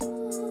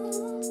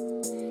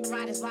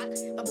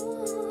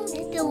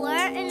The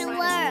Word in the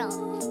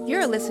World.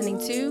 You're listening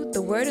to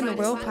the Word in the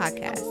World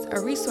podcast, a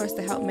resource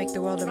to help make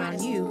the world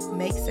around you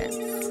make sense.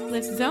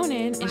 Let's zone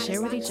in and share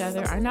with each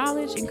other our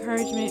knowledge,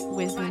 encouragement,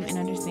 wisdom, and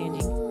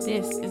understanding.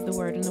 This is the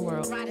Word in the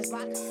World.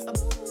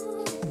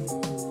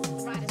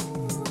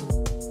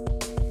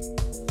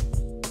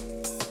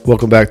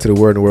 Welcome back to the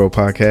Word in the World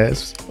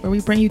podcast, where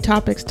we bring you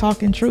topics,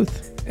 talk, and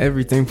truth.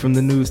 Everything from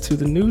the news to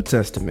the New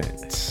Testament.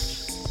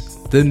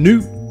 The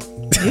New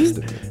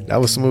Testament. That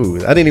was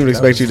smooth. I didn't even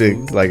expect you to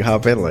like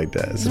hop in like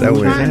that. So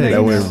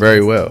that went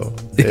very well.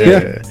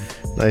 Yeah.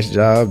 Nice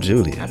job,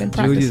 Julia.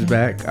 Julia's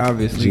back,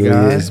 obviously.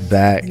 Julia's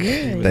back.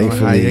 Yeah, Thankfully.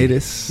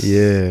 Hiatus.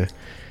 Yeah.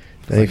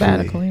 Thankfully.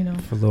 Sabbatical, you know.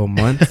 For a little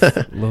month.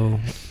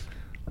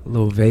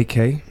 little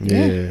vacay.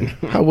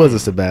 Yeah. How was a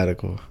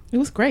sabbatical? It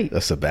was great.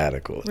 A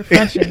sabbatical.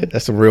 Refreshing.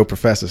 That's some real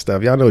professor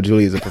stuff. Y'all know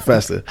Julia's a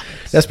professor.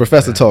 That's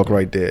professor talk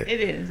right there. It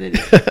is. It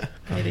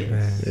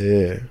is.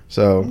 Yeah.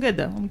 So I'm good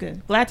though. I'm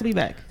good. Glad to be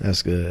back.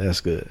 That's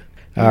good.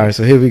 All right,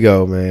 so here we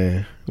go,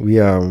 man. We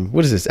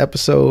what is this,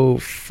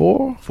 episode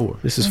 4? 4.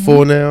 This is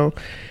 4 now,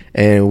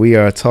 and we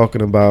are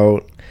talking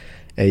about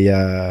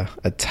a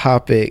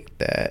topic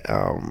that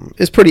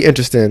is pretty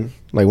interesting.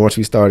 Like once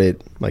we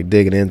started like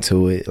digging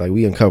into it, like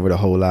we uncovered a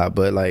whole lot.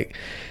 But like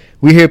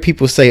we hear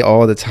people say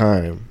all the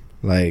time,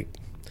 like,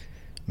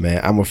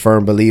 man, I'm a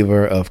firm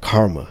believer of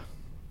karma,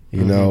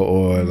 you know,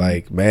 or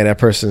like, man, that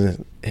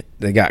person,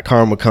 they got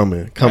karma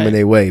coming right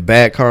their way,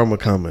 bad karma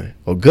coming,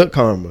 or good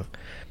karma.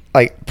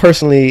 Like,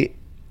 personally,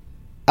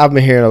 I've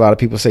been hearing a lot of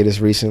people say this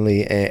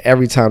recently, and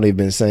every time they've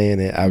been saying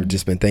it, I've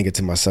just been thinking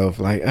to myself,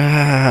 like,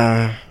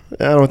 I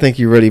don't think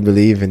you really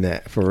believe in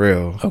that for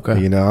real. Okay.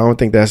 You know, I don't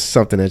think that's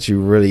something that you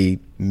really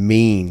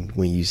mean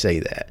when you say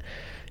that.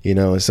 You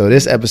know, and so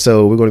this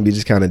episode, we're going to be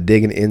just kind of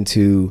digging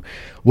into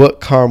what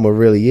karma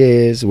really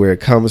is, where it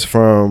comes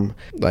from,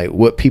 like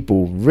what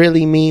people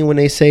really mean when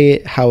they say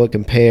it, how it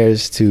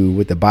compares to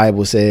what the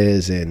Bible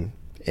says, and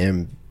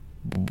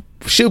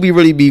should we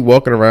really be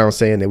walking around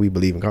saying that we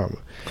believe in karma?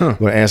 We're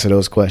going to answer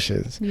those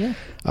questions. Yeah.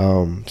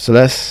 So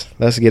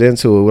let's get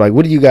into it. Like,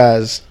 what do you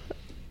guys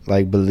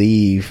like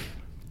believe?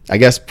 I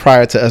guess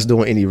prior to us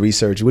doing any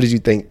research, what did you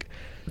think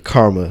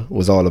karma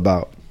was all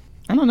about?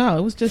 I don't know.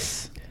 It was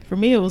just, for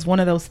me, it was one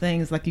of those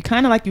things like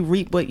you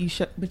reap what you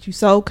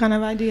sow kind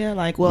of idea.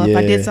 Like, well, if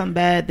I did something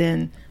bad,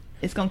 then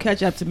it's gonna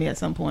catch up to me at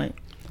some point.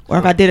 Or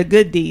if I did a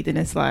good deed, then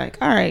it's like,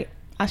 all right,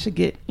 I should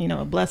get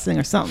a blessing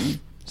or something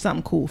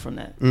cool from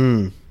that.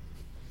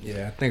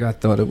 Yeah, I think I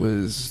thought it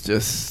was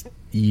just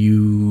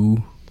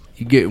you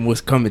getting what's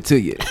coming to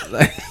you.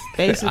 Like,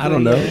 basically, I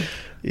don't know.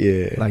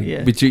 Yeah.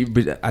 Like,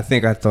 but I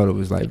think I thought it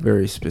was like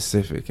very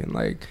specific, and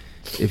like,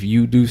 if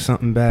you do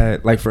something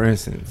bad, like for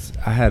instance,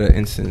 I had an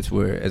instance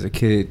where as a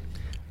kid,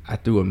 I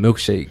threw a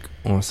milkshake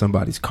on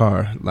somebody's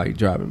car, like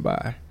driving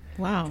by.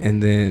 Wow.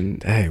 And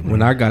then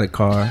when I got a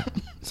car,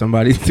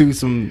 somebody threw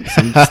some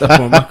stuff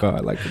on my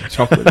car, like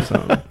chocolate or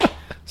something.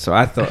 So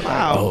I thought,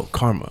 oh,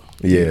 karma.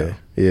 Yeah.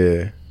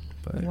 Yeah.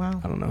 But wow.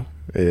 I don't know.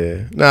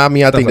 Yeah. No, I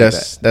mean, I think like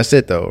that's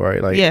it though,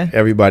 right? Like,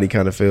 everybody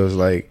kind of feels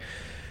like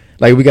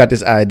we got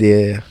this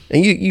idea,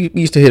 and you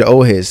used to hear the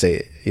old heads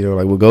say it,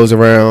 like what goes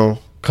around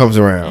comes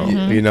around,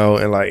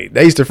 and like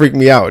they used to freak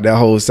me out, that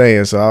whole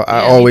saying. So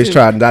I always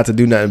tried not to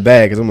do nothing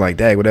bad, because I'm like,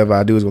 dang, whatever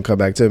I do is gonna come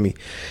back to me.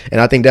 And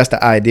I think that's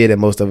the idea that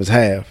most of us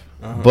have.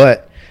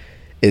 But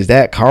is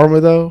that karma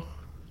though?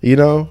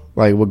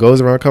 Like what goes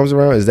around comes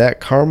around. Is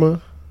that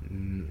karma?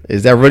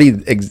 Is that really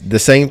the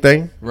same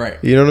thing? Right.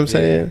 You know what I'm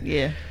saying?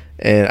 Yeah.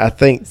 And I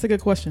think it's a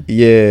good question.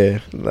 Yeah.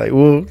 Like,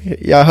 well,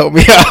 y'all help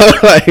me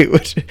out. Like,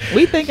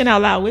 we thinking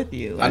out loud with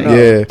you. Like, I know.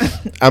 Yeah.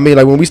 I mean,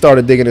 like when we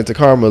started digging into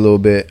karma a little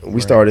bit,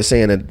 we started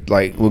saying that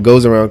like what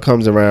goes around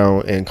comes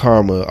around and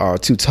karma are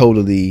two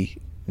totally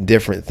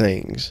different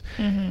things.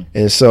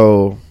 And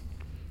so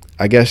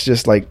I guess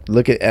just like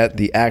looking at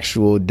the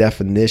actual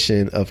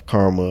definition of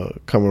karma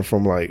coming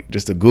from like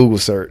just a Google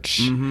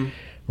search,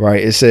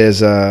 right? It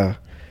says,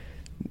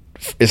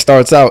 it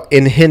starts out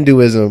in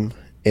Hinduism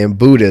and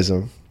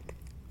Buddhism.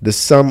 The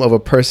sum of a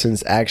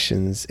person's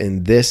actions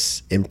in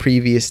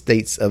previous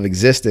states of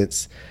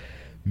existence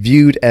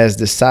viewed as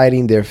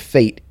deciding their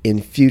fate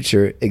in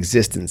future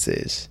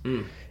existences.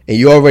 And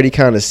you already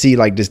kind of see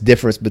like this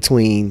difference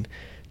between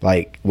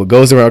like what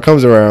goes around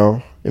comes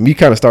around, and you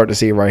kind of start to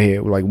see it right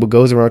here. Like what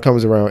goes around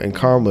comes around, and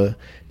karma,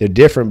 they're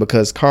different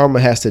because karma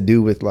has to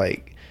do with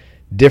like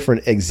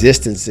different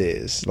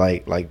existences.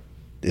 Like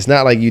it's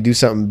not like you do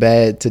something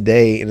bad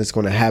today and it's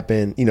going to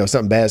happen,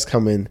 something bad's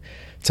coming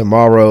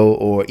tomorrow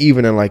or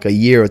even in like a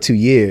year or 2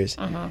 years.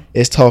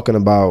 It's talking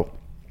about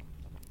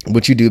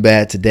what you do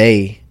bad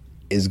today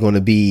is going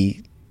to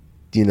be,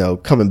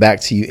 coming back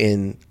to you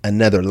in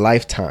another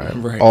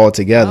lifetime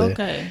altogether.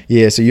 Okay.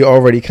 Yeah. So you're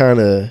already kind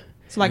of.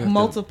 It's like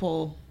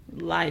multiple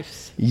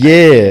lives.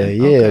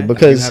 Yeah.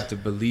 Because you have to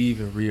believe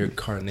in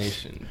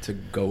reincarnation to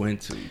go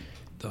into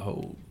the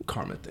whole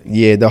karma thing.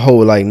 Yeah, the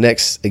whole like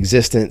next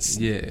existence,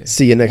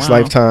 see your next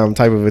lifetime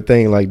type of a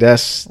thing. Like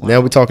that's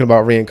now we're talking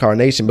about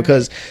reincarnation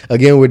because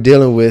again we're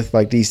dealing with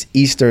like these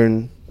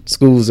Eastern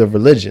schools of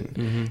religion.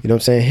 You know what I'm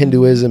saying?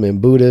 Hinduism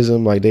and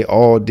Buddhism, like they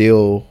all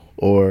deal,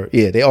 or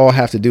they all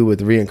have to do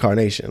with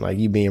reincarnation, like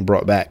you being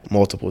brought back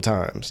multiple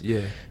times.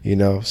 Yeah. You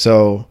know,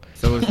 so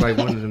it's like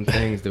one of them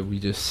things that we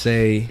just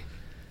say,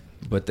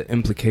 but the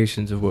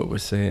implications of what we're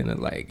saying are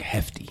like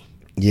hefty.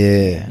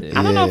 Yeah.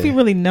 I don't know if we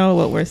really know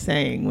what we're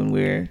saying when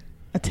we're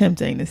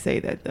attempting to say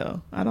that,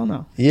 though. I don't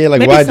know. Yeah, like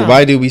Maybe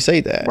why do we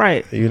say that?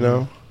 Right. You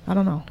know? I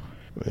don't know.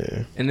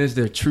 Yeah. And is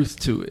there truth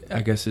to it?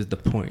 I guess is the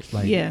point.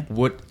 Like, Yeah.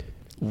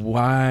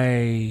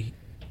 why,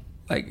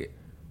 like,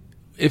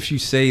 if you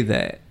say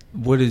that,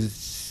 what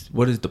is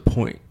the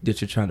point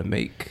that you're trying to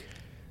make?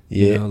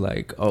 Yeah. You know,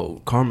 like,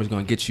 oh, karma's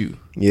gonna get you.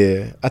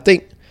 Yeah.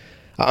 I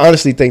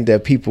honestly think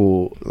that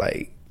people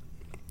like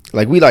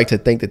we like to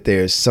think that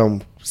there's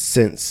some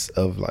sense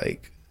of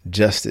like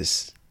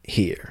justice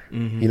here.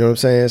 You know what I'm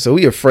saying? So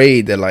we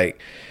afraid that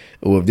like,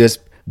 well, if this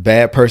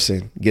bad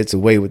person gets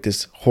away with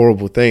this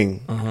horrible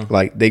thing,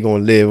 like they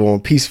gonna live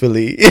on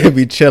peacefully and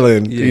be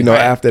chilling, you know,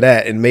 after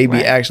that, and maybe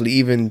actually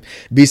even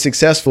be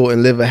successful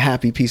and live a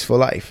happy, peaceful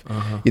life.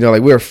 You know,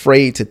 like we're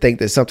afraid to think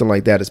that something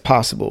like that is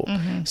possible.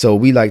 So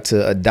we like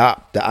to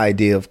adopt the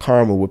idea of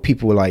karma, where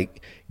people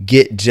like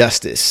get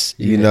justice,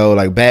 you know,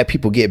 like bad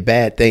people get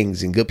bad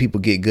things and good people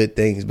get good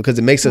things, because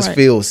it makes us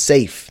feel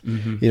safe.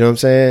 You know what I'm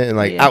saying? And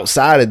like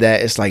outside of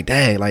that, it's like,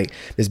 dang, like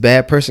this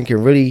bad person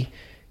can really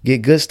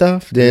get good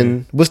stuff,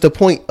 then what's the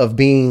point of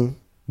being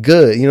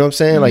good? You know what I'm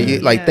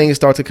saying? Like things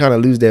start to kind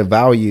of lose their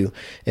value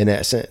in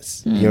that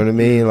sense. You know what I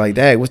mean? Like,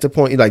 dang, what's the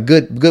point? Like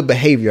good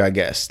behavior, I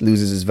guess,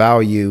 loses its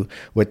value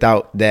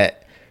without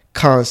that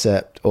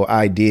concept or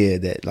idea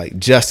that like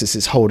justice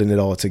is holding it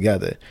all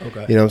together.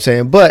 Okay. You know what I'm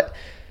saying? But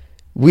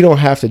we don't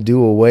have to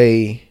do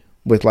away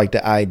with like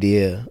the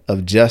idea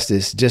of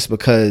justice just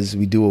because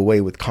we do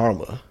away with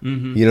karma.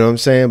 You know what I'm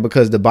saying?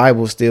 Because the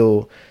Bible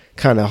still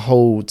kind of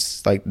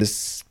holds like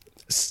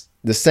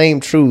the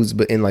same truths,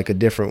 but in like a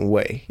different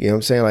way. You know what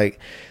I'm saying?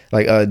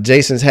 Like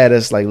Jason's had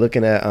us like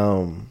looking at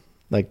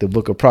like the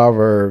book of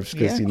Proverbs,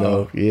 because you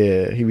know,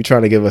 he be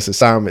trying to give us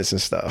assignments and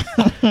stuff.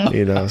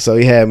 You know, so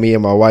he had me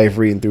and my wife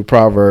reading through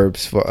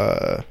Proverbs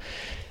for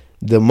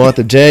the month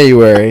of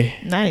January.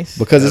 Nice.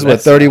 Because it's what,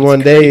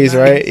 31 days,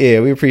 right? Yeah,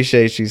 we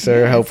appreciate you,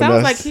 sir, helping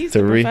us like he's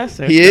to read.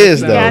 professor. He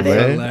is though, Got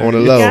man. it. On the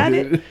You low. got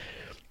it?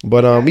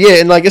 But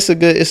and like it's a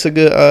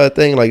good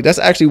thing. Like that's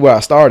actually where I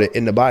started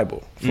in the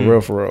Bible, for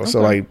real. Okay. So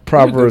like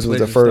Proverbs was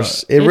the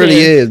first. It really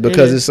is,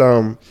 because it's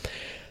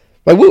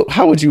like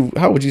how would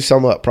you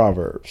sum up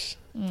Proverbs?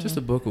 Just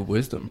a book of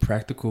wisdom,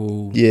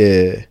 practical,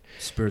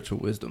 spiritual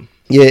wisdom.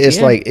 Yeah,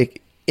 it's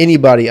like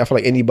anybody. I feel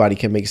like anybody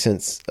can make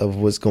sense of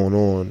what's going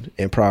on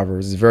in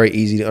Proverbs. It's very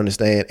easy to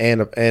understand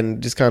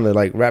and just kind of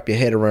like wrap your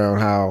head around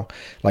how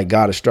like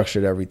God has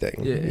structured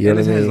everything. Yeah, you know and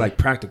what it I has mean? like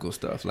practical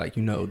stuff, like,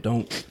 you know,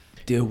 don't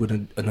deal with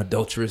an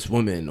adulterous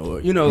woman,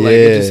 or you know, like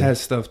it just has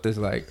stuff that's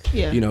like,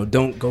 you know,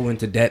 don't go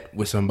into debt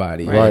with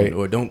somebody, right?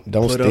 Or don't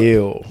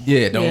steal.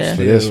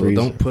 Steal.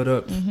 Don't put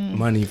up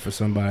money for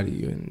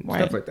somebody and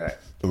stuff like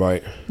that.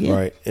 Right.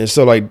 And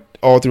so like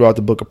all throughout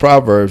the book of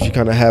Proverbs, you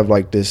kind of have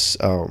like this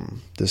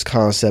this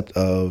concept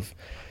of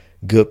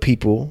good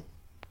people,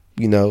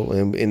 you know,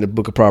 and in the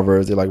book of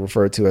Proverbs they're like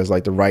referred to as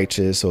like the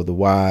righteous or the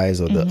wise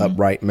or the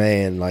upright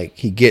man. Like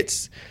he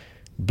gets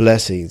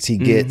blessings, he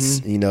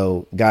gets, you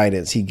know,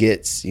 guidance, he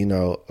gets, you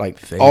know, like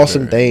favor,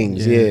 awesome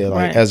things,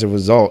 as a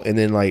result. And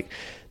then like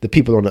the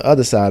people on the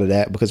other side of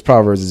that, because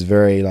Proverbs is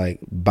very like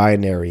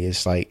binary,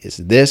 it's like it's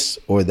this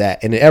or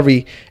that, and in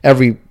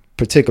every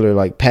particular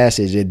like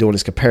passage they're doing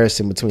this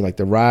comparison between like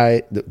the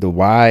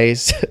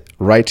wise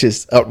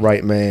righteous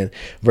upright man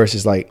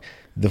versus like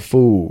the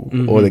fool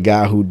or the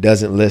guy who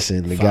doesn't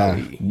listen, the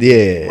guy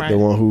the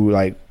one who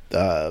like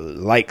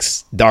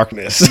likes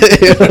darkness.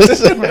 You know what I'm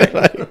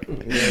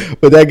saying?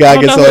 But that guy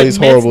gets all these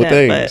horrible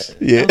things.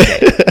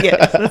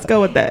 Yes, let's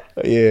go with that.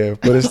 Yeah,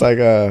 but it's like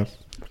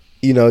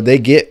you know, they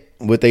get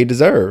what they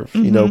deserve,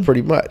 you know,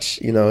 pretty much,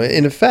 you know.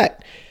 And in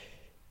fact,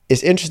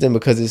 it's interesting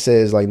because it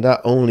says like not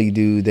only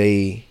do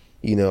they,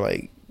 you know,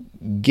 like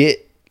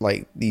get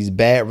like these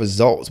bad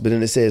results, but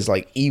then it says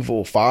like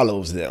evil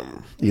follows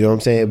them. You know what I'm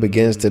saying? It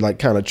begins to like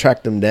kind of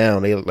track them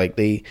down.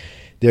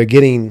 They're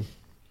getting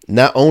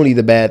not only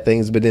the bad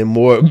things, but then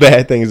more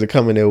bad things are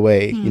coming their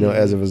way, you know,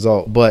 as a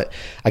result. But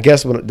I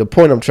guess the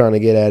point I'm trying to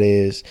get at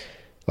is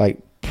like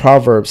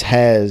Proverbs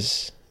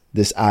has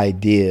this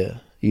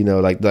idea, you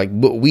know, like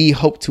what we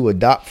hope to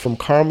adopt from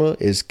karma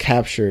is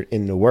captured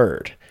in the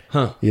word.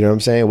 You know what I'm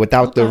saying?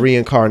 Without the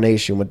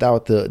reincarnation,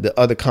 without the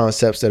other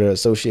concepts that are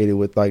associated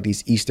with like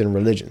these Eastern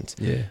religions.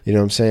 Yeah. You know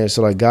what I'm saying?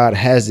 So like God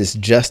has this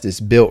justice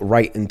built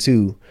right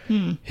into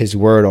his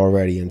word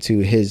already, into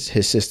his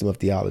system of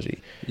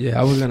theology.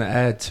 Yeah, I was going to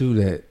add too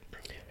that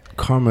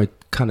karma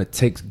kind of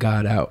takes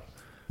God out.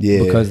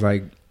 Yeah. Because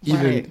like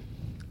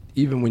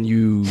even when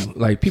you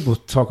like people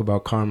talk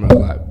about karma a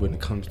lot when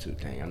it comes to,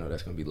 dang, I know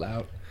that's going to be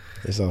loud.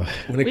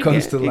 When it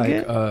comes to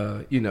like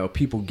you know,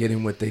 people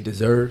getting what they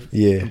deserve,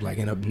 like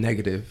in a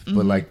negative,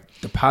 but like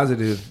the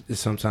positive is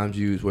sometimes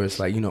used where it's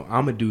like, you know,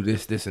 I'm gonna do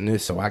this and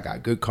this, so I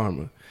got good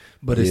karma,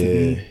 but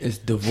it's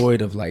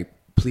devoid of like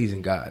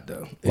pleasing God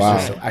though. It's Wow.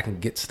 just so I can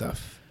get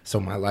stuff, so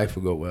my life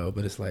will go well.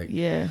 But it's like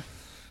Yeah.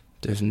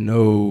 there's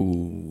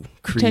no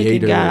Taking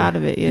creator God out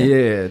of it,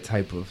 yeah.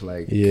 type of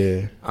like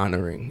Yeah.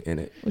 honoring in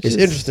it. Which It's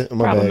is interesting.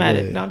 My bad, go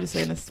problematic. ahead. No, I'm just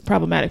saying it's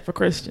problematic for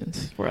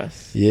Christians, for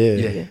us. Yeah.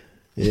 Yeah.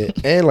 Yeah.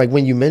 And like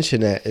when you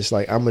mention that, it's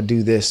like, I'm going to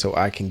do this so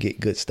I can get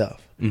good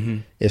stuff. Mm-hmm.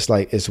 It's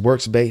like, it's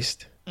works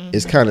based.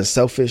 It's kind of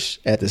selfish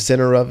at the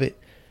center of it.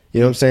 You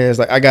know what I'm saying? It's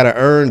like, I got to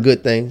earn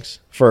good things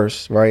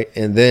first, right?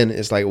 And then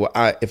it's like, well,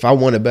 if I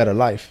want a better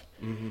life,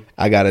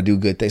 I got to do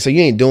good things. So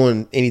you ain't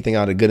doing anything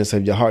out of the goodness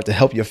of your heart to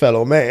help your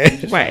fellow man.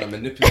 Just Right. trying to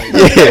manipulate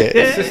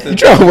Yeah. You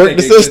trying to work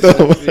the system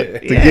Yeah.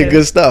 to get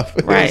good stuff.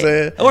 You know what I'm Right.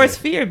 saying? Or it's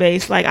fear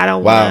based. Like, I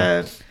don't Wow.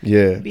 want to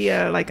Yeah. be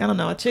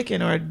a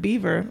chicken or a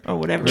beaver or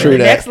whatever True in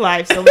the that. next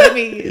life. So let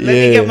me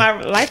Yeah. get my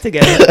life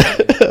together.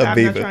 I'm not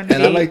beaver. trying to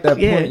And I be- like that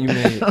yeah. point you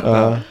made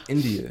about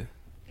India.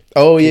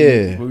 Oh,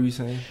 yeah. What were you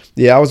saying?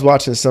 Yeah, I was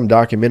watching some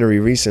documentary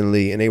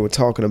recently, and they were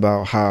talking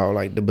about how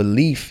like the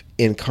belief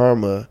in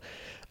karma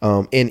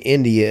in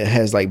India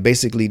has like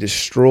basically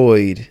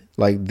destroyed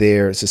like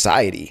their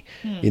society,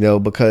 you know,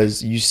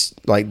 because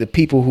like the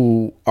people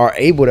who are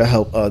able to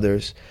help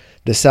others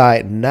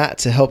decide not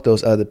to help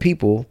those other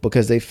people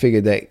because they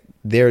figure that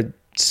they're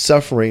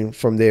suffering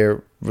from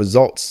their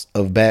results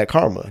of bad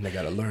karma. And they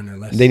got to learn their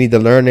lesson. They need to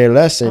learn their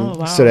lesson Oh,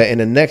 wow. so that in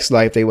the next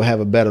life they will have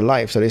a better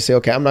life. So they say,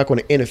 okay, I'm not going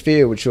to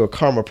interfere with your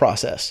karma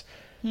process.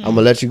 I'm going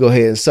to let you go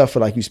ahead and suffer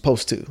like you're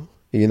supposed to,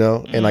 you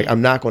know, and like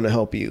I'm not going to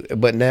help you.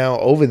 But now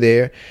over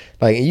there,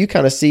 like, and you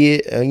kind of see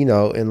it, you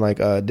know, in like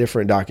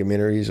different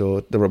documentaries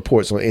or the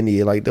reports on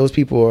India, like those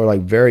people are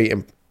like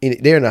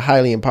they're in a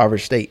highly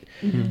impoverished state,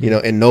 you know,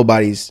 and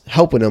nobody's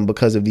helping them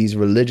because of these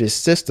religious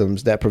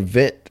systems that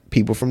prevent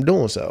people from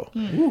doing so,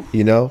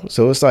 you know.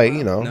 So it's like,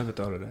 you know, Never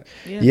thought of that.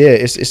 yeah,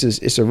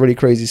 it's a really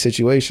crazy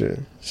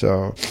situation.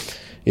 So,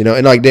 you know,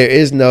 and like there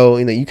is no,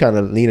 you know, you kind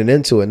of leaning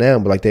into it now,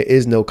 but like there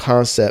is no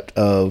concept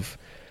of,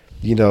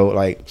 you know,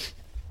 like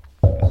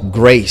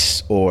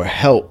grace or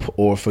help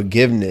or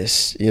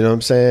forgiveness, you know what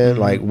I'm saying?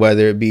 Like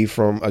whether it be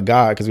from a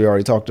God, because we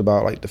already talked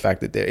about like the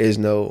fact that there is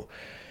no,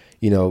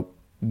 you know,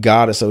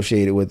 God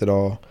associated with it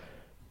all,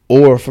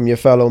 or from your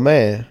fellow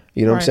man.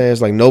 You know what I'm Right. saying?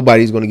 It's like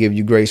nobody's going to give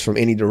you grace from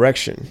any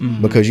direction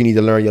because you need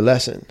to learn your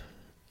lesson.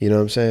 You know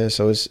what I'm saying?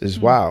 So it's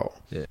wild.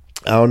 Yeah.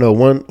 I don't know.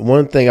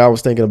 One thing I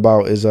was thinking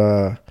about is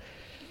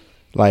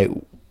like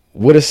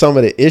what are some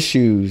of the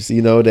issues,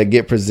 you know, that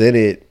get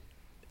presented,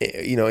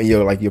 you know, in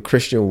your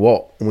Christian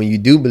walk when you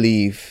do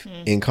believe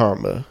in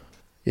karma.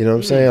 You know what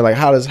I'm saying? Like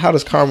how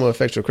does karma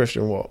affect your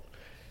Christian walk?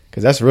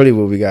 Because that's really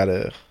what we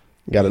gotta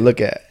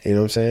look at. You know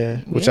what I'm saying?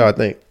 What y'all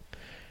think?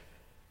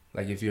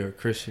 Like if you're a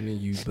Christian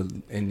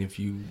and if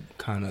you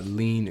kind of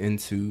lean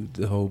into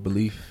the whole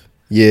belief.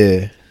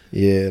 Yeah.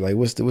 Like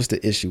what's the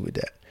issue with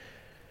that?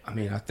 I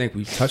mean, I think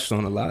we've touched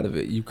on a lot of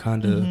it. You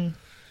kind of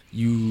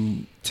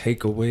you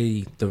take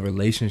away the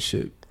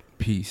relationship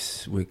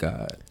piece with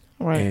God.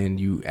 Right. And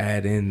you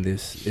add in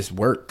this, it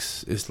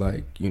works. It's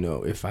like, you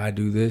know, if I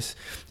do this,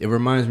 it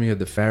reminds me of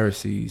the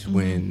Pharisees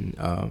when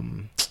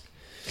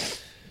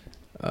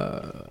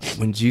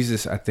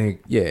Jesus, I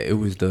think, it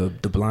was the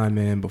blind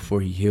man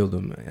before he healed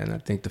him. And I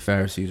think the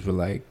Pharisees were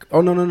like,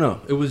 oh,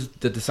 no. It was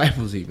the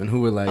disciples even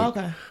who were like,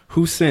 Okay.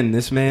 who sinned,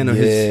 this man or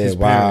his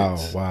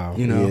parents? Wow.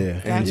 You know? Yeah.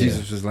 And Gotcha.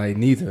 Jesus was like,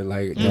 neither.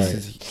 Like,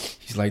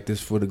 he's like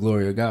this for the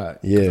glory of God.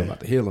 'Cause Yeah. I'm about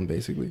to heal him,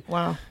 basically.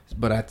 Wow.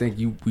 But I think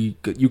you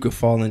could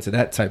fall into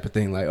that type of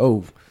thing, like,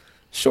 oh,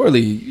 surely,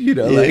 you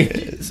know,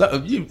 like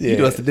something, you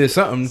must have did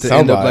something to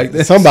end up like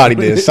this. Somebody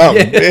did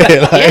something.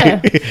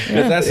 Yeah.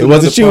 That's It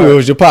wasn't you, another it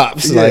was your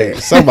pops. Yeah. Like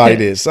somebody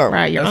did something.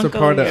 Right. Your That's a uncle,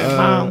 part of, your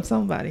mom,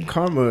 somebody.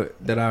 karma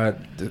that I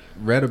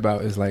read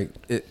about is like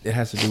it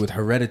has to do with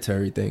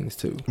hereditary things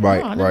too.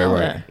 Right, Oh, I didn't know right.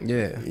 that.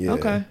 Yeah, Yeah.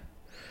 Okay.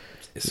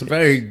 it's a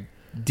very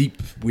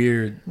deep,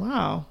 weird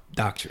Wow.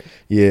 doctrine.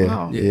 Yeah,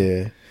 Wow.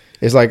 yeah.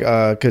 It's like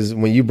because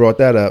when you brought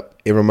that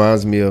up, it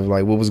reminds me of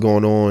like what was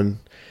going on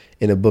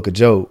in the book of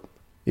Job.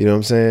 You know what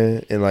I'm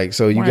saying? And like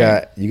so you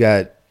Right.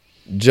 got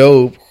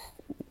Job,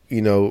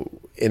 you know,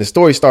 and the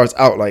story starts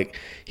out like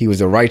he was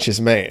a righteous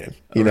man.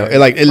 You know, Right. and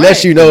like it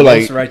lets you know The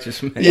like most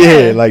righteous man.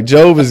 yeah, like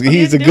Job he's a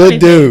didn't do good anything.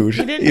 dude.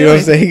 He didn't You do know what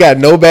I'm saying? He got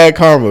no bad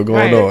karma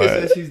going Right. on. It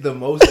says he's the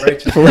most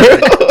righteous man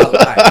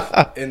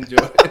alive in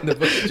the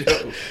book of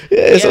Job.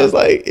 Yeah, so Yeah. it's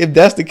like if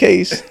that's the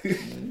case,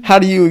 how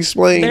do you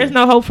explain There's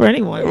no hope for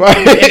anyone. right?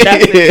 If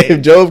that's the case.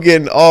 If Job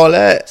getting all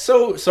that,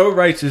 So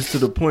righteous to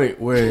the point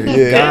where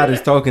Yeah. God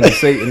is talking to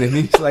Satan and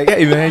he's like,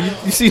 "Hey man,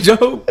 you see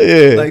Job?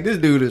 Yeah. Like this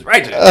dude is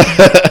righteous."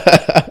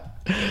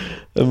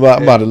 I'm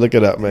about to look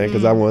it up, man,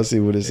 because I want to see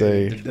what it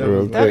say the devil-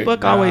 real That quick.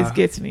 book Nah. always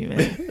gets me,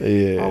 man.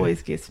 Yeah,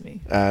 Always gets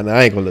me. and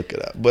I ain't gonna look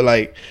it up. But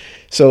like,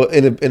 so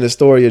in the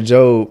story of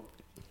Job,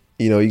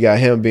 you know, you got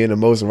him being the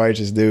most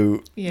righteous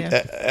dude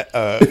Yeah.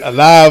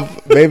 alive.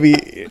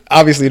 Maybe,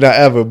 obviously not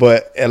ever,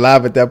 but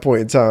alive at that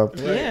point in time.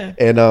 Yeah.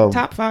 And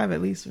Top 5 at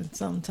least, with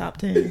some top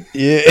 10.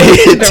 yeah,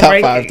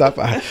 ranking. top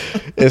five.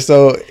 And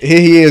so here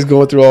he is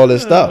going through all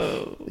this stuff.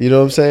 You know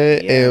what I'm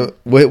saying? Yeah.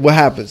 And what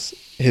happens?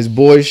 His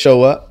boys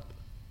show up.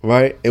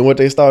 right? And what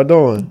they start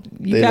doing,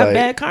 You they got like,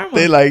 bad karma.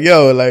 They like,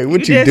 yo, like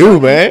what You you did do,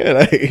 something. man?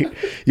 Like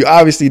you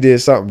obviously did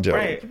something, Joe.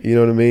 Right. You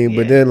know what I mean?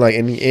 But Yeah. then like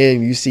in the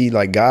end, you see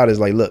like God is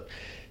like, look,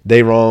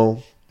 they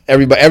wrong.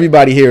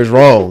 Everybody here is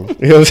wrong.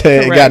 You know what I'm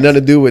saying? It got Correct.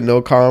 nothing to do with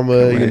no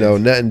karma. You Correct. know,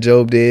 nothing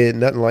Job did,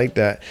 nothing like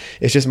that.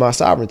 It's just my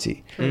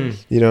sovereignty. You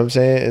know what I'm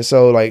saying? And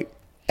so like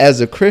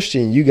as a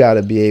Christian, you got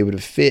to be able to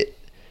fit.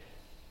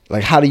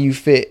 Like, how do you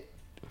fit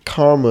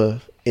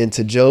karma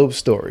into Job's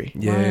story?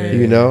 Yeah.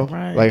 You know,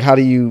 Right. like how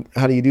do you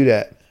do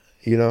that?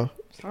 You know,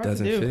 Hard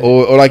Doesn't to do. fit.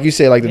 or like you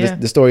said, like Yeah.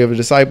 the story of the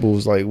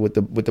disciples, like with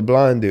the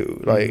blind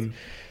dude. Like,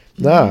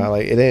 Mm-hmm. nah,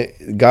 like it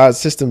ain't. God's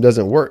system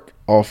doesn't work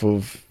off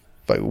of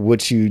like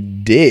what you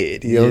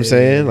did. You know what I'm Yeah.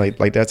 saying?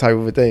 Like that type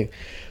of a thing.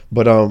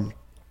 But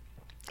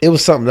it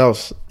was something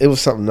else. It was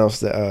something else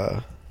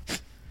that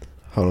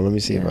hold on, let me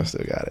see if I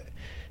still got it.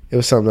 It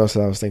was something else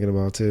that I was thinking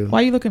about too.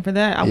 While you looking for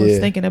that, I was Yeah.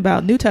 thinking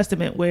about New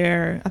Testament,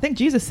 where I think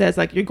Jesus says,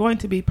 like, you're going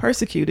to be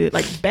persecuted.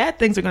 Like, bad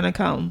things are going to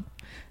come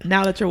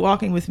now that you're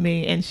walking with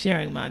me and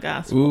sharing my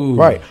gospel. Ooh.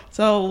 Right.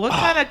 So, what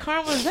kind of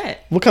karma is that?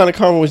 What kind of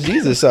karma was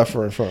Jesus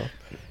suffering from?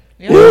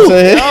 You You know what I'm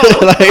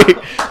saying?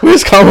 like,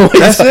 where's karma?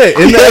 That's it.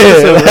 In that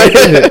episode right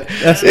there.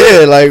 That's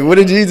yeah, like, what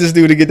did Jesus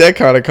do to get that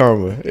kind of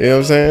karma? You know what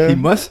I'm saying? He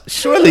must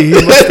surely he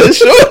must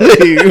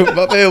Surely,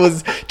 my man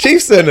was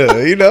chief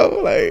sinner, you know,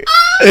 like,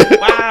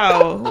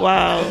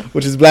 Wow.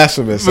 which is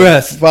blasphemous.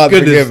 Yes. Father,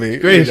 Goodness forgive me.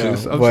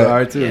 gracious. you know, I'm but,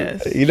 sorry too.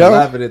 Yes. You know,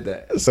 laughing at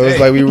that. so it's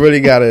like we really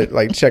gotta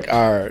like check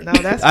our No,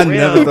 that's I real.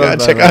 never thought Gotta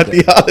about check that. our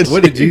theology.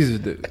 What did Jesus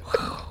do?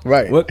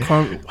 right. What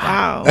karma?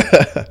 Wow.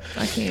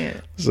 I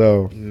can't.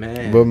 So,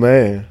 Man. but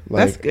man,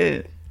 That's like,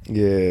 good.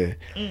 yeah,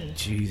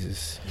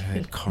 Jesus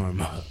had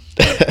karma.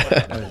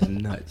 That was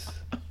nuts.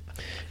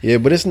 yeah,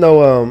 but it's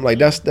no like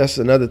that's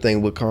another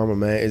thing with karma,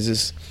 man. It's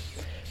just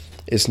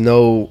it's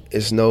no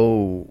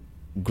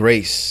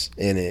grace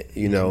in it,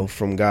 you know,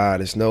 from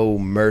God. It's no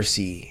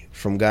mercy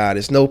from God.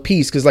 It's no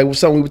peace, because like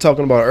something we were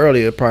talking about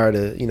earlier prior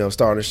to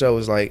starting the show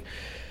is like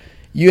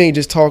you ain't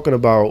just talking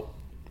about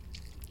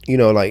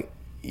like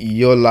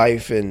your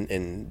life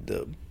and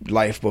the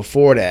life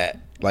before that.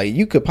 Like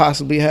you could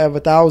possibly have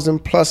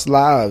 1,000+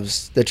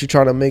 lives that you're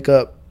trying to make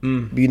up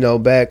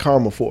bad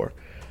karma for.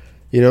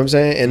 You know what I'm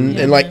saying?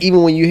 And like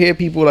even when you hear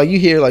people, like you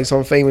hear like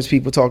some famous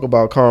people talk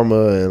about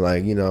karma and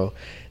like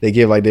they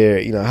give like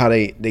their how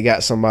they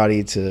got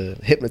somebody to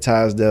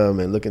hypnotize them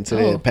and look into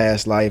their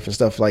past life and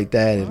stuff like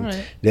that, and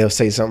Right. they'll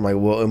say something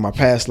like, well, in my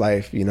past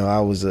life I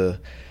was a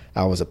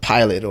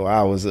pilot, or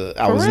I was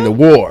in the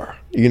war,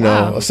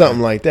 Wow. or something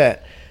like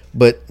that.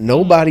 But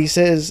nobody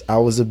says I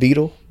was a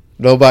beetle.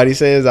 Nobody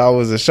says I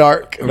was a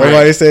shark.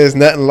 Nobody says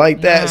nothing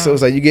like that. Wow. So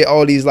it's like you get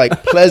all these like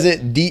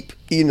pleasant, deep,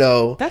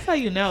 That's how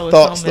you know if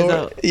thought something is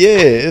story. up. Yeah,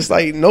 it's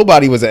like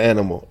nobody was an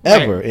animal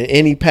ever Right. in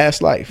any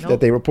past life Nope. that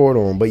they report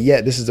on. But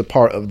yet this is a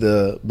part of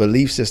the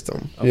belief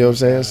system. You know what I'm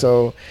saying?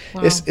 So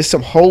Wow. it's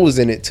some holes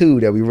in it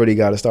too that we really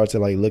got to start to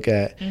like look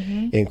at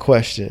Mm-hmm. and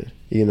question.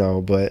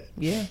 But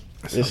Yeah.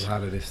 It's a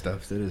lot of this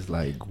stuff that is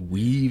like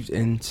weaved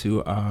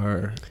into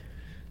our,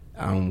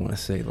 I don't want to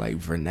say like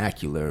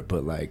vernacular,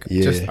 but like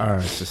just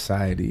our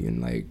society,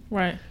 and like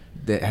Right.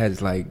 that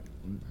has like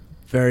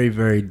very,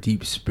 very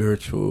deep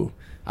spiritual.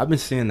 I've been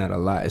seeing that a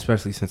lot,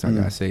 especially since I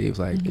got saved.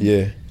 Like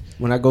yeah.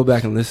 when I go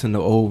back and listen to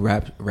old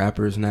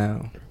rappers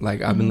now,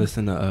 like I've been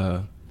listening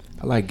to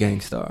I like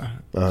Gangstar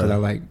because I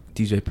like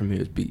DJ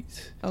Premier's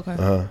beats.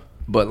 Okay.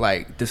 But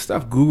like the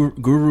stuff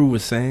Guru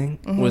was saying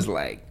was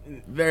like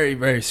very,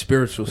 very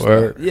spiritual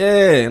Word. stuff.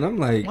 Yeah, and I'm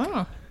like,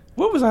 Wow.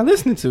 what was I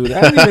listening to?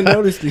 I didn't even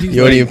notice that he's You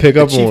don't like even pick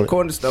the up Chief on it.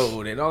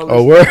 Cornerstone and all this.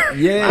 Oh, word? stuff.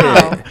 Yeah.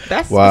 Wow.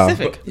 That's Wow.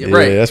 specific. Yeah, Yeah,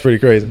 right. that's pretty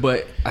crazy.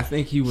 But I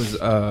think he was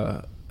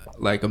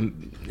like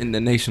in the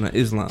Nation of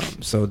Islam,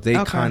 so they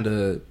Okay. kind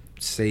of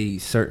say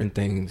certain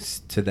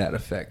things to that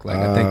effect. Like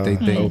I think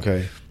they think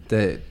okay.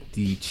 that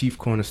the chief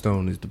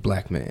cornerstone is the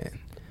black man.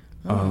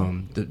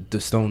 The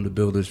stone the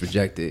builders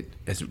rejected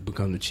has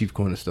become the chief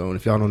cornerstone.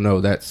 If y'all don't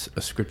know, that's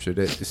a scripture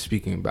that is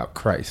speaking about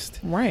Christ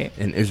Right.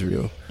 in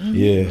Israel,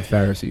 Yeah. the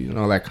Pharisees and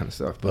all that kind of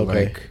stuff. But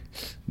Okay. like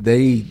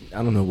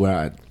I don't know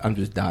where I'm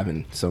just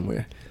diving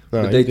somewhere.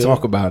 No, But they you good.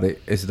 talk about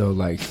it as though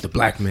like the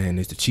black man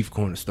is the chief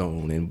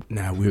cornerstone, and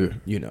now we're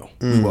we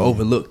were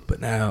overlooked, but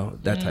now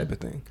that type of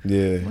thing.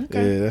 Yeah.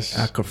 Okay. Yeah. That's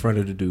I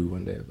confronted a dude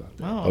one day about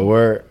that. Oh. a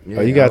word.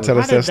 Yeah, You gotta I tell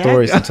How us that did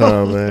story go?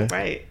 sometime, man.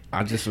 Right.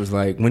 I just was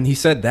like, when he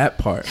said that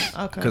part,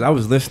 Okay. because I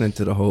was listening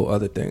to the whole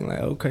other thing, like,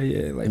 okay,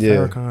 yeah, like Yeah.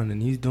 Farrakhan,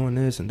 and he's doing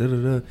this, and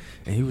da-da-da.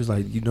 And he was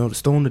like, the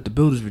stone that the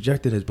builders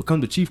rejected has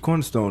become the chief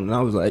cornerstone. And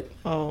I was like,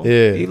 Oh.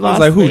 Yeah. He I was lost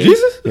like, who, me.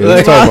 Jesus? Yeah, what you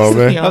Like, talking about, Lost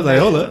man? me I was on like,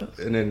 that. hold up.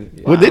 And then,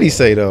 What did he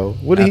say though?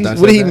 What did After I he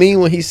said he that? mean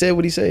when he said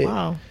what he said?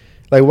 Wow.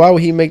 Like, why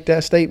would he make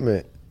that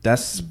statement?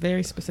 that's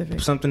Very specific.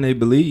 something they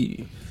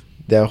believe.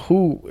 That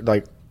who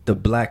like The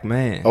black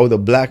man the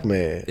black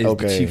man is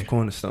okay the chief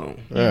cornerstone.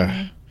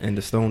 Ah, And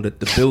the stone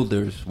that the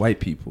builders, white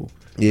people,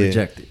 Yeah.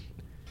 rejected.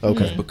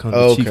 okay Has become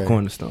the chief Okay.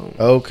 cornerstone.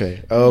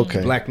 okay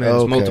The black man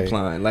is okay.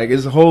 multiplying. Like, it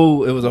was a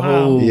whole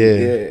Wow.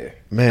 Yeah.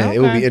 Man, it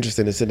would be Okay.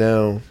 interesting to sit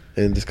down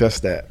and discuss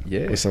that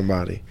Yeah. with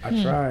somebody. I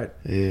tried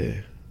Yeah.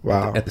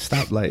 Wow. at the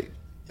stoplight.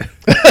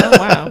 Oh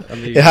wow. I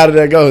mean, And how did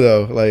that go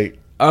though? Like,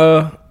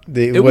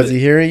 it was he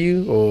hearing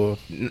you or?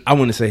 I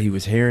want to say he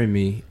was hearing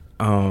me,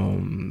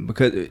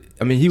 because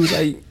I mean he was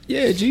like,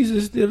 yeah,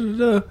 Jesus, da,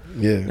 da, da.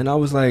 Yeah. And I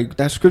was like,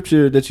 that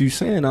scripture that you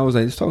saying, I was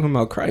like, it's talking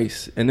about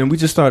Christ. And then we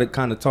just started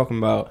kind of talking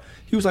about.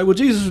 He was like, well,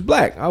 Jesus was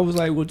black. I was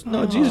like, well,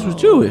 no, Jesus was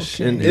Jewish,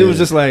 and it was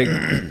just like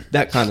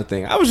that kind of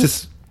thing. I was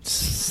just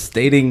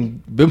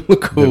stating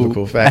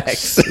biblical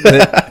facts.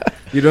 That,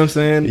 you know what I'm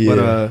saying? Yeah.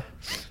 But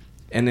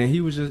and then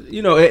he was just,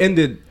 it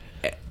ended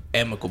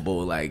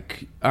amicable.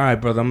 Like, all right,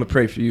 brother, I'm gonna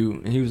pray for you.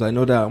 And he was like,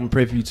 no doubt, I'm gonna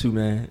pray for you too,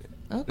 man.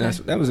 Okay.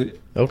 That was it.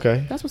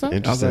 Okay. That's what's up.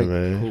 Interesting, I was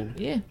like, man.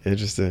 cool. Yeah.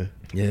 Interesting.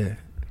 Yeah.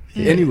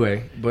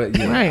 Anyway, but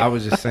yeah, Right. I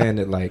was just saying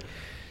that, like,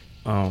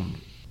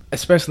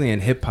 especially in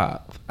hip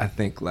hop, I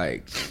think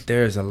like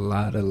there's a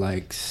lot of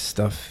like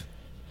stuff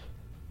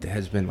that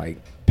has been like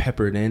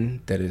peppered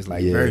in that is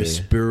like very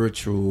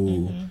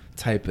spiritual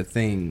type of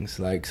things.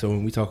 Like, so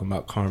when we talk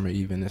about karma,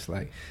 even it's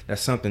like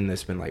that's something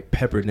that's been like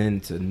peppered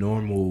into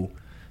normal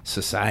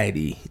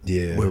society.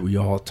 Yeah. Where we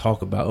all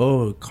talk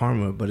about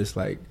karma, but it's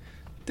like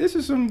this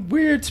is some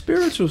weird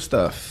spiritual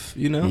stuff,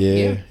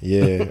 Yeah.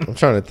 I'm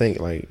trying to think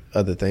like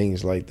other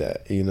things like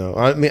that.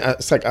 I mean,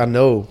 it's like I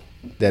know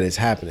that it's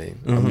happening.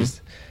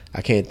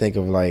 I can't think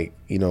of like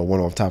one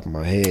off the top of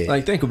my head.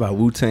 Like, think about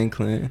Wu-Tang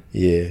Clan.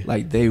 Yeah.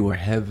 Like, they were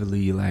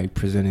heavily like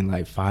presenting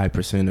like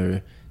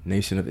 5%er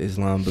Nation of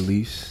Islam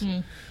beliefs,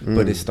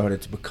 but it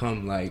started to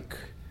become like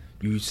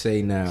you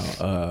say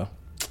now,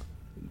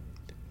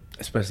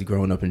 especially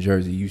growing up in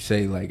Jersey, you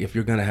say like if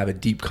you're gonna have a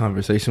deep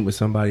conversation with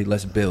somebody,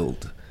 let's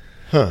build.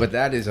 But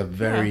that is a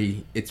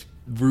very it's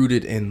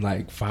rooted in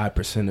like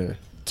 5%er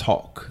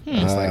talk.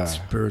 It's like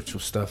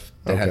spiritual stuff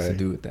that has to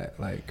do with that.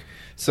 Like,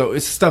 so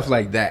it's stuff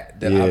like that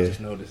I've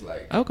just noticed.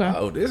 Like, Okay.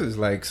 oh, this is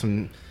like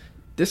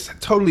this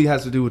totally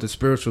has to do with the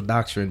spiritual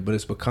doctrine, but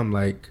it's become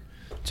like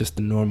just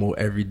the normal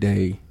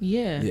everyday.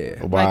 Yeah.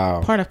 Yeah. Wow.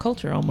 Like part of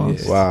culture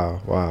almost.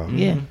 Wow.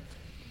 Yeah.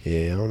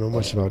 Yeah, I don't know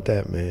much about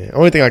that, man.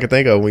 Only thing I could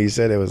think of when you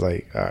said it was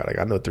like, all right, like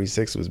I know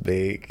 3-6 was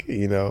big,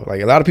 like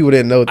a lot of people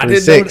didn't know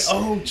 3-6.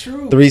 Oh,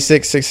 true.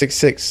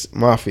 3-6-6-6-6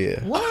 Mafia.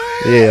 What?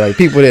 Yeah, like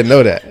people didn't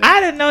know that. I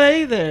didn't know that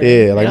either.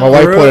 Yeah, like No. my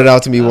wife For real? pointed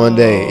out to me one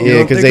day. You Yeah,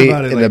 don't because think they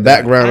about it in like the that.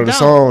 background I of the don't.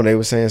 song they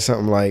were saying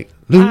something like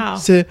Wow.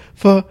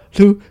 Lucifer,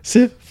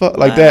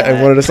 like that.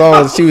 And one of the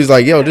songs, she was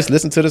like, "Yo, just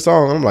listen to the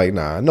song." I'm like,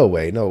 "Nah, no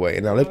way."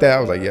 And I looked at, it, I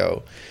was like,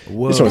 "Yo,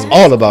 this one's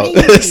all about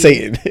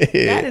Satan."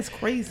 That is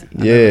crazy.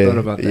 Yeah, thought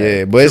about that.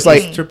 yeah, but it's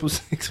like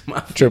 666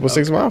 Mafia.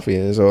 666 Mafia.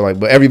 And so like,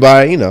 but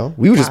everybody,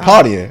 we were just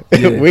partying.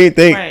 Yeah. We didn't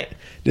think Right.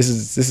 this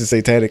is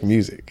satanic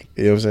music.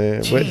 You know what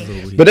I'm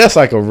saying? But that's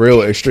like a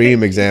real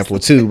extreme example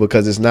too,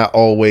 because it's not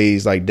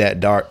always like that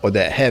dark or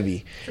that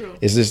heavy. True.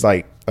 It's just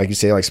like you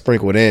say, like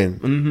sprinkled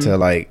in to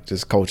like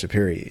just culture.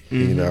 Period.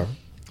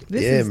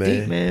 This Yeah, is man.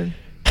 deep, man.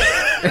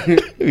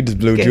 We just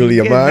blew Getting-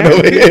 Julia getting mind nervous.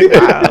 over here.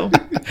 Wow.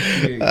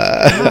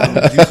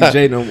 Juicy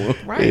J no more.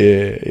 Right.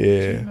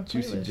 Yeah,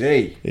 Juicy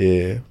J.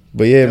 yeah.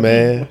 But yeah,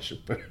 man.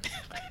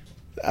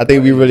 I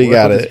think we really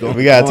What is gotta going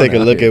take a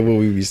on out look here? at what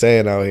we be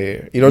saying out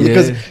here. You know,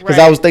 Yeah. because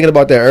I was thinking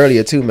about that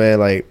earlier too, man.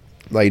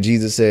 Like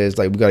Jesus says,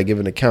 like we gotta give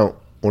an account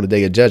on the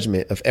day of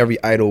judgment of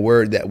every idle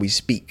word that we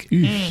speak.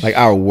 Like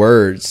our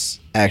words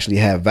actually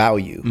have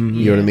value. You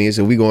know what I mean?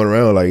 So we going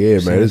around like, yeah,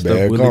 man, Saying it's stuff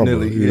bad karma.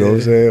 willy-nilly, You know what I'm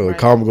yeah. saying? Or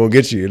karma gonna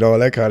get you and all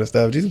that kind of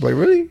stuff. Jesus like,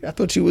 really? I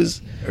thought you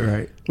was.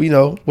 Right.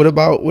 What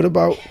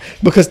about?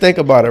 Because think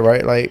about it,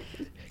 right? Like,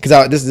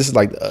 because this is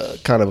like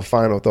kind of a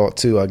final thought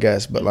too, I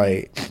guess. But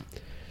like,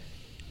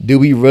 do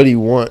we really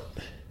want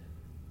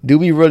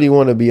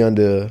to be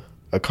under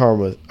a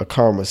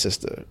karma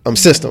system?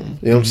 System.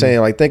 You know what I'm saying?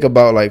 Like, think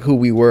about like who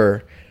we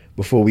were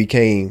before we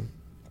came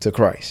to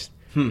Christ.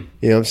 You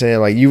know what I'm saying?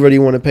 Like, you really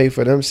want to pay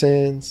for them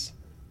sins?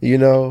 Like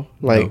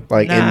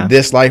Nah. in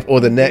this life or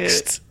the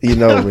next? You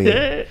know what I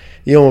mean?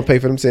 You don't want to pay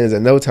for them sins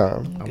at no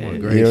time. I want You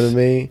grace. know what I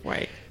mean?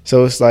 Right.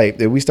 So it's like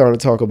if we start to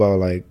talk about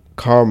like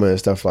karma and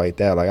stuff like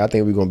that, like I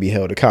think we're gonna be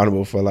held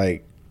accountable for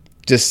like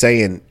just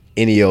saying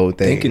any old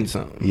thing, Thinking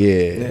something.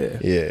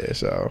 Yeah.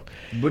 So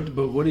But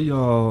what do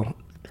y'all?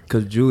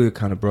 Because Julia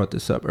kind of brought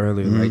this up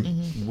earlier. Like,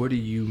 what do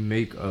you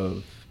make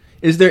of?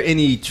 Is there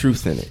any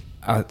truth in it?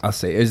 I'll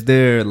say, is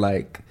there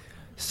like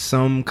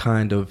some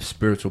kind of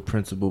spiritual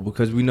principle?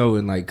 Because we know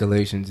in like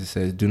Galatians it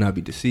says, "Do not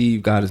be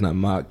deceived. God is not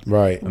mocked.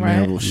 right, A man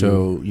Right. will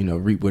show,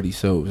 reap what he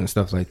sows," and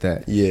stuff like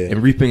that. Yeah.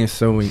 And reaping and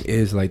sowing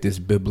is like this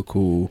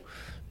biblical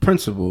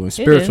principle and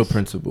spiritual is.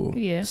 principle.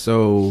 Yeah.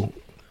 So,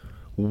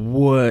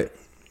 what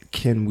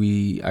can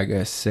we, I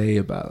guess, say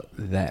about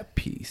that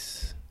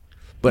piece?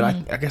 But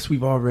I guess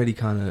we've already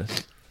kind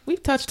of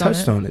We've touched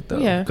on it though.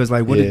 Yeah. Because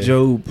like, what Yeah. did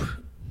Job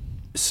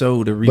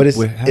sow to reap? but it's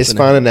what happened to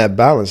finding him? that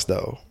balance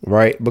though,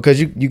 right? Because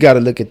you got to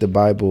look at the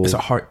Bible. It's a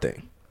heart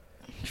thing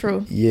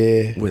True.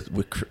 Yeah,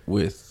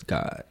 with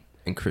God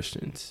and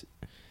Christians,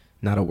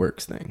 not a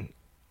works thing.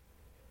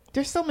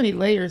 There's so many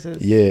layers.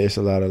 it's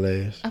a lot of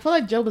layers. I feel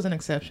like Job is an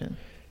exception.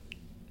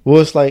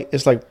 Well, it's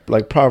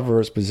like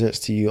Proverbs presents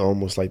to you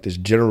almost like this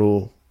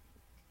general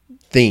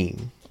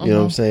theme You know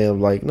what I'm saying?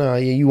 Like, nah,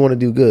 yeah, you want to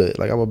do good.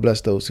 Like, I'm gonna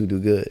bless those who do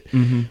good.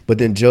 But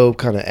then Job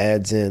kind of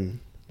adds in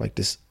like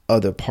this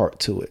other part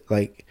to it.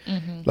 Like,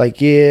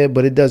 yeah,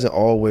 but it doesn't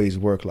always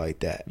work like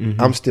that.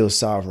 I'm still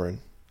sovereign.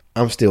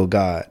 I'm still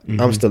God.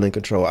 I'm still in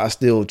control. I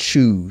still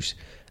choose.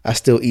 I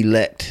still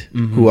elect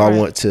who I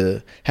want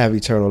to have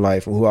eternal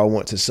life and who I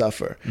want to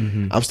suffer.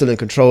 I'm still in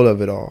control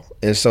of it all.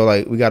 And so,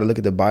 like, we got to look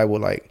at the Bible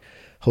like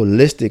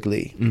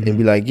holistically and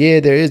be like, yeah,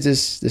 there is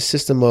this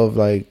system of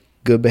like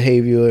good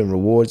behavior and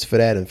rewards for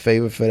that and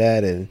favor for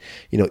that, and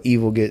you know,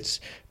 evil gets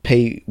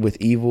paid with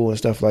evil and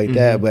stuff like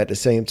that. But at the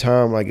same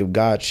time, like, if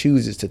God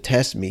chooses to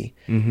test me,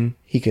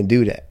 He can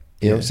do that.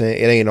 You know what I'm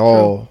saying? It ain't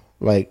all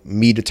like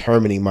me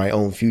determining my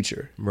own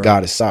future.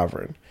 God is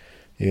sovereign.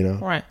 You know,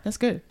 Right. That's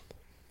good.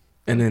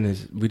 And then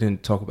we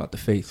didn't talk about the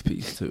faith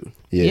piece too.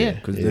 Yeah.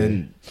 Because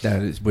then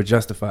we're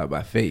justified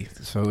by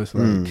faith. So it's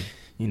like,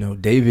 you know,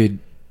 David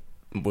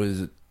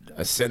was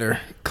a sinner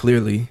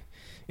clearly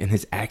in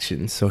his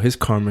actions. So his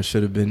karma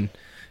should have been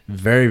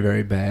very,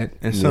 very bad.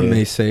 And some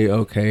may say,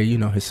 okay, you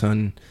know, his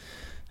son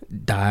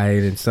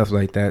died and stuff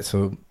like that.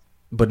 So,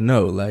 but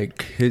no,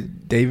 like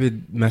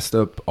David messed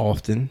up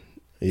often.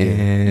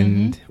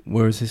 And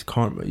where's his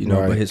karma? You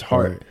know, but his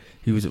heart,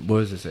 he was,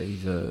 what does it say?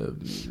 He's a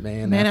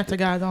man after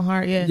God's own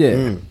heart. Yeah.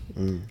 Yeah.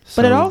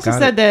 But it also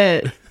said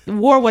that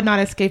war would not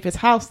escape his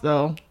house,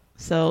 though.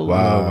 So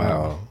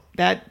wow.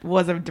 that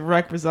was a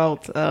direct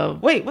result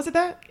of. Wait, was it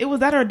that? It was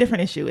that or a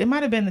different issue? It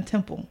might have been the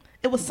temple.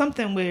 It was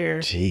something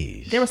where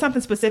there was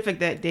something specific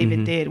that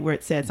David did where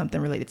it said something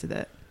related to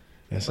that.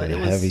 That's a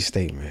heavy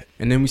statement.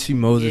 And then we see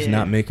Moses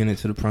not making it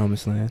to the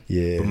promised land.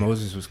 Yeah. But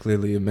Moses was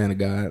clearly a man of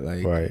God.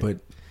 Like, but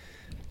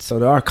so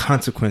there are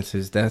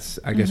consequences. That's,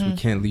 I guess we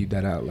can't leave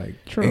that out. Like,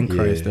 in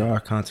Christ, there are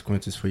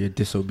consequences for your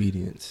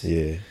disobedience.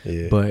 Yeah.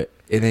 But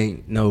it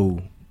ain't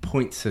no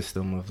point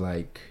system of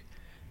like,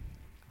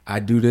 I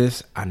do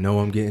this, I know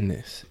I'm getting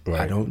this.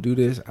 I don't do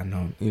this, I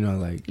know, you know,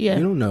 like, you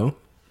don't know.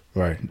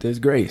 Right. There's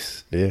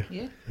grace. Yeah.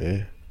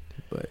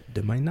 But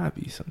there might not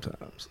be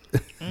sometimes.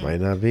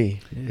 Might not be.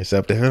 It's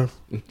up to him.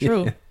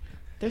 True.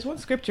 There's one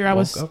scripture I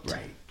was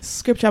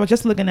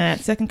just looking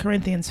at, 2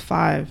 Corinthians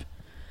 5,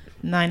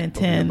 9 and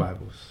 10. Open your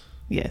Bibles.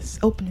 Yes,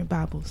 open your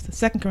Bibles to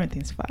 2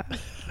 Corinthians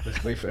 5.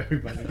 Let's wait for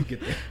everybody to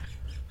get there.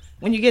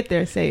 When you get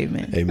there, say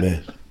amen.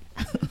 Amen.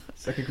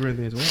 2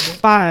 Corinthians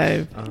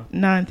 5,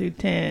 9 through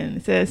 10.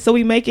 It says, so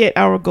we make it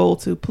our goal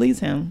to please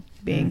him,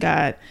 being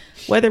God,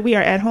 whether we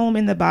are at home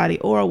in the body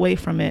or away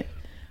from it.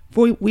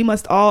 For we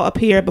must all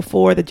appear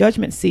before the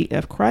judgment seat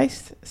of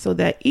Christ, so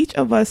that each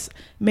of us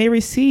may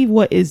receive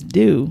what is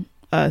due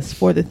us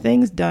for the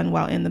things done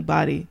while in the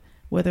body,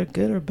 whether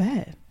good or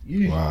bad.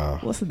 Wow.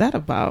 What's that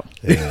about?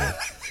 Yeah.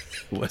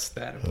 What's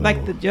that about?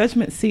 Like the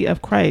judgment seat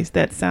of Christ,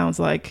 that sounds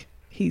like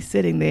he's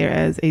sitting there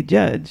as a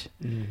judge.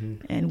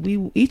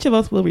 And each of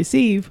us will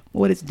receive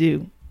what is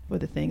due for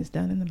the things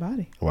done in the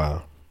body.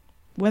 Wow.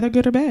 Whether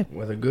good or bad.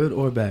 Whether good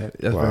or bad.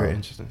 That's very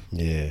interesting.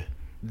 Yeah.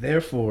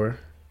 Therefore,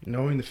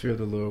 knowing the fear of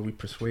the Lord, we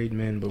persuade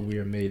men, but we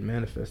are made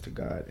manifest to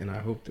God. And I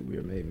hope that we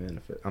are made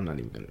manifest. I'm not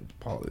even going to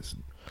pause.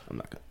 I'm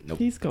not going to. Nope.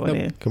 He's going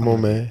in. Come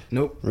on, man.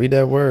 Nope. Read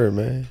that word,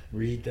 man.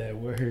 Read that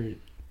word.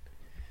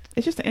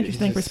 It's just an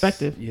interesting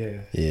perspective.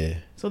 Yeah.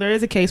 So there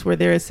is a case where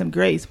there is some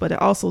grace, but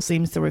it also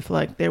seems to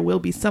reflect there will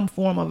be some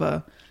form of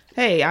a,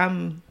 hey,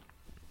 I'm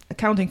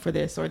accounting for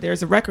this, or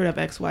there's a record of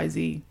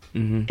XYZ.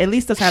 At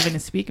least us having to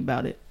speak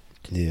about it.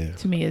 Yeah.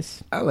 To me,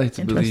 is I like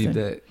to believe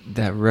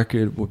that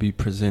record will be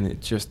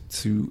presented just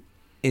to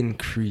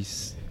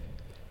increase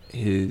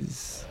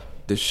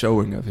the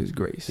showing of his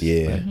grace.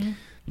 Yeah. Like,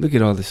 look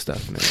at all this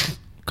stuff, man.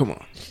 Come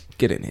on,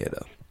 get in here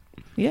though.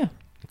 Yeah.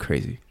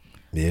 Crazy.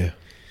 Yeah.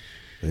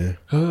 Yeah.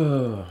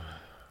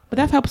 But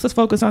that helps us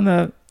focus on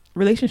the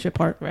relationship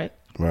part, right?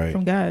 Right.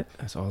 From God.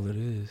 That's all it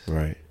is.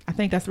 Right. I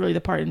think that's really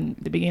the part in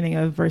the beginning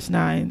of verse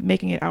 9,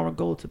 making it our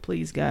goal to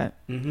please God.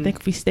 I think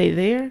if we stay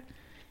there,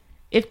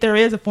 if there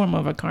is a form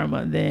of a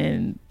karma,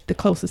 then the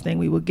closest thing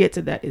we will get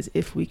to that is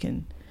if we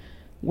can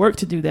work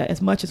to do that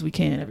as much as we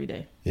can every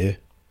day. Yeah.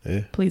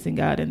 Yeah. Pleasing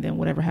God, and then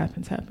whatever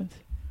happens, happens.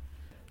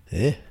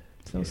 Yeah.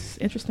 So it's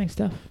interesting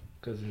stuff.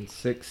 Because in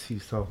 6,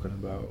 he's talking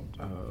about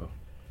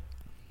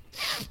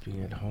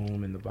being at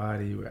home in the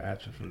body. We're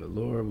absent from the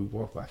Lord. We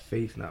walk by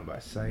faith, not by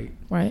sight.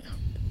 Right.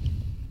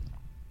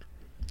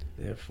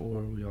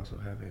 Therefore, we also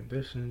have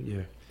ambition.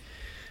 Yeah.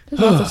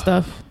 There's lots of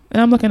stuff.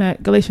 And I'm looking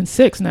at Galatians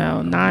 6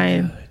 now,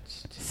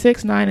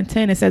 6, 9, and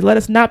 10. It says, let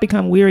us not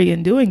become weary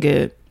in doing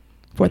good,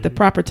 for at the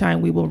proper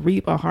time we will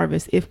reap a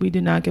harvest if we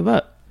do not give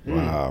up.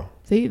 Wow.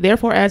 See,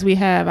 therefore, as we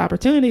have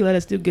opportunity, let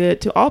us do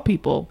good to all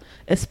people,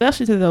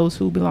 especially to those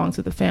who belong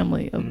to the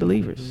family of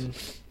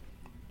believers.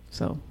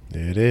 So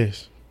there it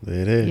is.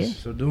 There it is. Yeah.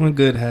 So doing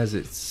good has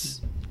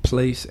its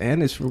place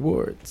and its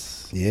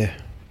rewards. Yeah.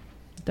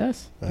 It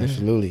does.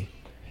 Absolutely.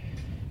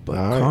 But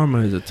karma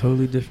is a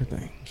totally different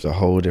thing. It's a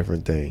whole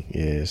different thing.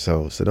 Yeah.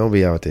 So don't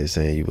be out there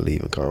saying you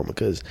believe in karma,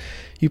 because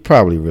you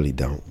probably really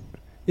don't.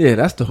 Yeah,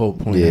 that's the whole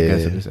point, I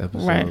guess, of this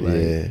episode. Right. Like,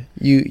 yeah.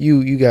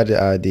 You got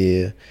the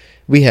idea.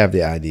 We have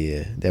the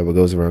idea that what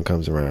goes around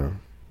comes around.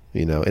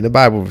 you know, and the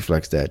Bible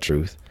reflects that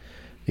truth,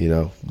 you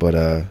know,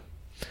 but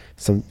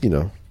some, you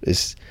know,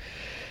 it's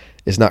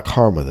not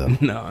karma though.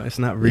 No, it's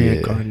not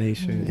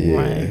reincarnation. Yeah,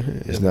 Right.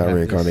 it's not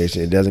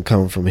reincarnation. It doesn't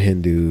come from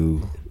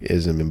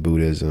Hinduism and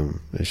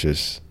Buddhism.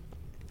 It's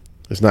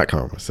not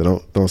karma.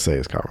 So don't say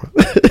it's karma.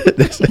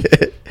 That's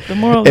it. The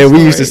moral. And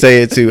we used to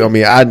say it too. I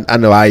mean, I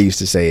know I used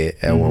to say it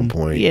at one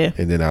point. Yeah.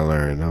 And then I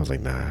learned. I was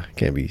like, nah,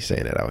 can't be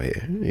saying that out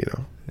here. You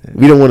know,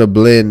 we don't want to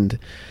blend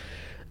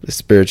the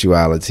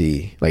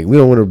spirituality. Like, we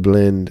don't want to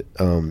blend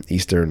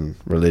Eastern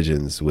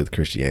religions with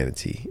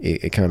Christianity.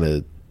 It kind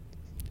of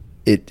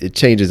it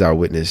changes our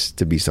witness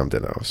to be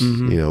something else.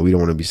 You know, we don't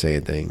want to be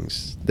saying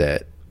things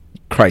that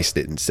Christ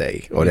didn't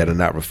say or that are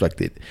not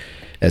reflected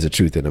as a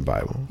truth in the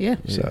Bible. Yeah.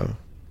 So.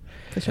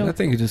 For sure. And I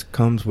think it just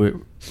comes with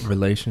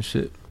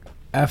relationship.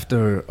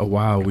 After a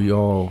while, we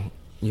all,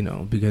 you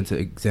know, begin to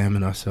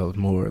examine ourselves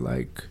more,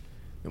 like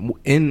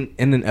in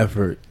an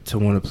effort to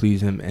want to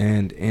please him,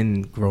 and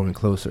in growing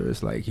closer.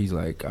 It's like he's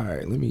like, all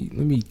right, let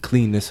me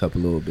clean this up a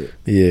little bit.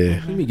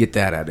 Yeah. Let me get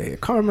that out of here.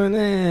 Karma,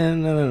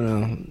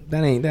 no.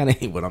 That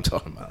ain't what I'm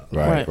talking about.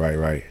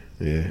 Right.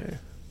 Yeah.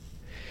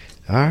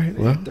 All right.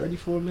 Well,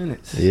 34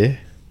 minutes. yeah.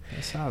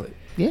 That's solid.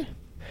 Yeah.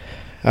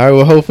 All right.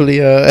 Well, hopefully,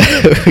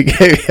 we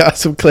gave y'all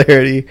some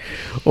clarity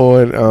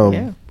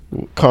on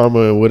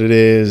karma and what it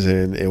is,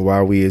 and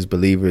why we as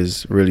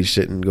believers really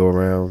shouldn't go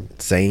around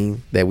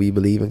saying that we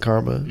believe in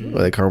karma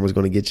or that karma is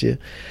going to get you.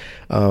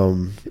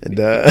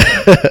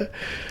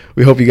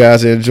 We hope you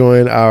guys are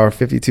enjoying our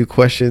 52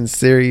 questions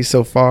series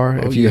so far.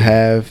 If you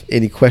have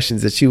any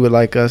questions that you would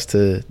like us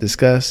to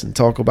discuss and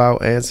talk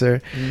about,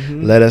 answer,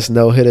 let us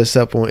know. Hit us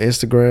up on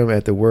Instagram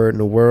at the Word in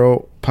the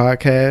World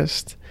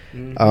podcast.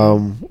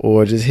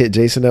 Or just hit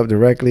Jason up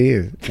directly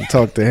and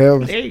talk to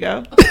him. There you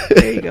go.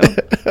 There you go.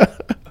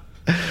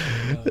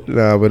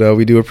 No, but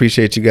we do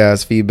appreciate you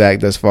guys'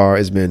 feedback thus far.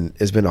 It's been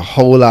a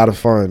whole lot of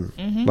fun,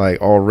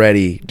 like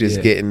already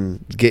just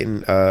getting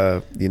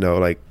you know,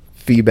 like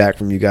feedback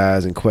from you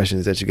guys and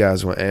questions that you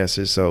guys want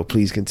answered. So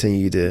please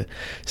continue to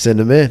send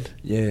them in.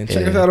 Yeah, and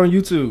check us out on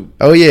YouTube.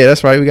 Oh yeah,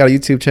 that's right. We got a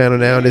YouTube channel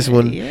now. This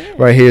one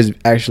right here is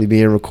actually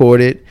being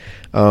recorded.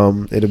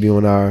 It'll be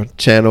on our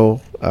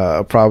channel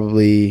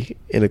probably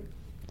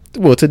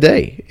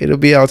today. It'll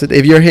be out today.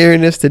 If you're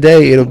hearing this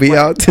today, it'll be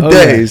out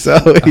today. So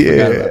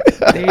yeah.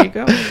 There you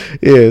go.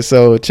 Yeah,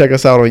 so check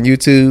us out on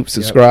YouTube,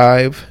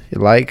 subscribe,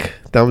 like,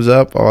 thumbs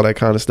up, all that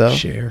kind of stuff.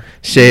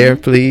 Share,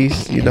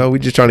 please. You know, we're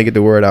just trying to get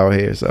the word out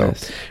here. So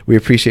we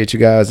appreciate you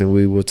guys, and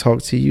we will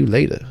talk to you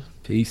later.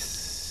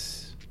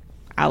 Peace.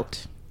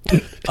 Out.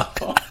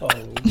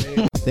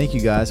 Thank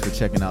you guys for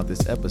checking out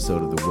this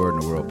episode of the Word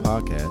in the World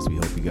podcast. We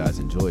hope you guys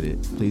enjoyed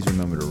it. Please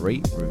remember to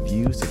rate,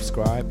 review,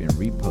 subscribe, and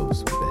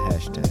repost with the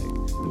hashtag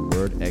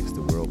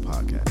 #TheWordXTheWorld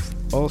podcast.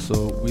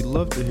 Also, we'd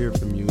love to hear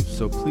from you,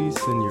 so please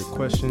send your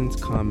questions,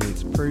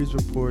 comments, praise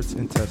reports,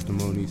 and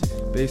testimonies.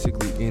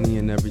 Basically any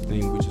and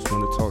everything. We just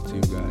want to talk to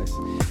you guys.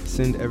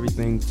 Send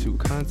everything to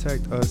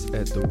contact us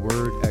at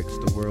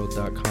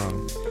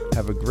thewordxtheworld.com.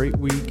 Have a great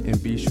week,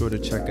 and be sure to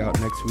check out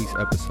next week's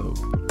episode.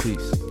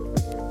 Peace.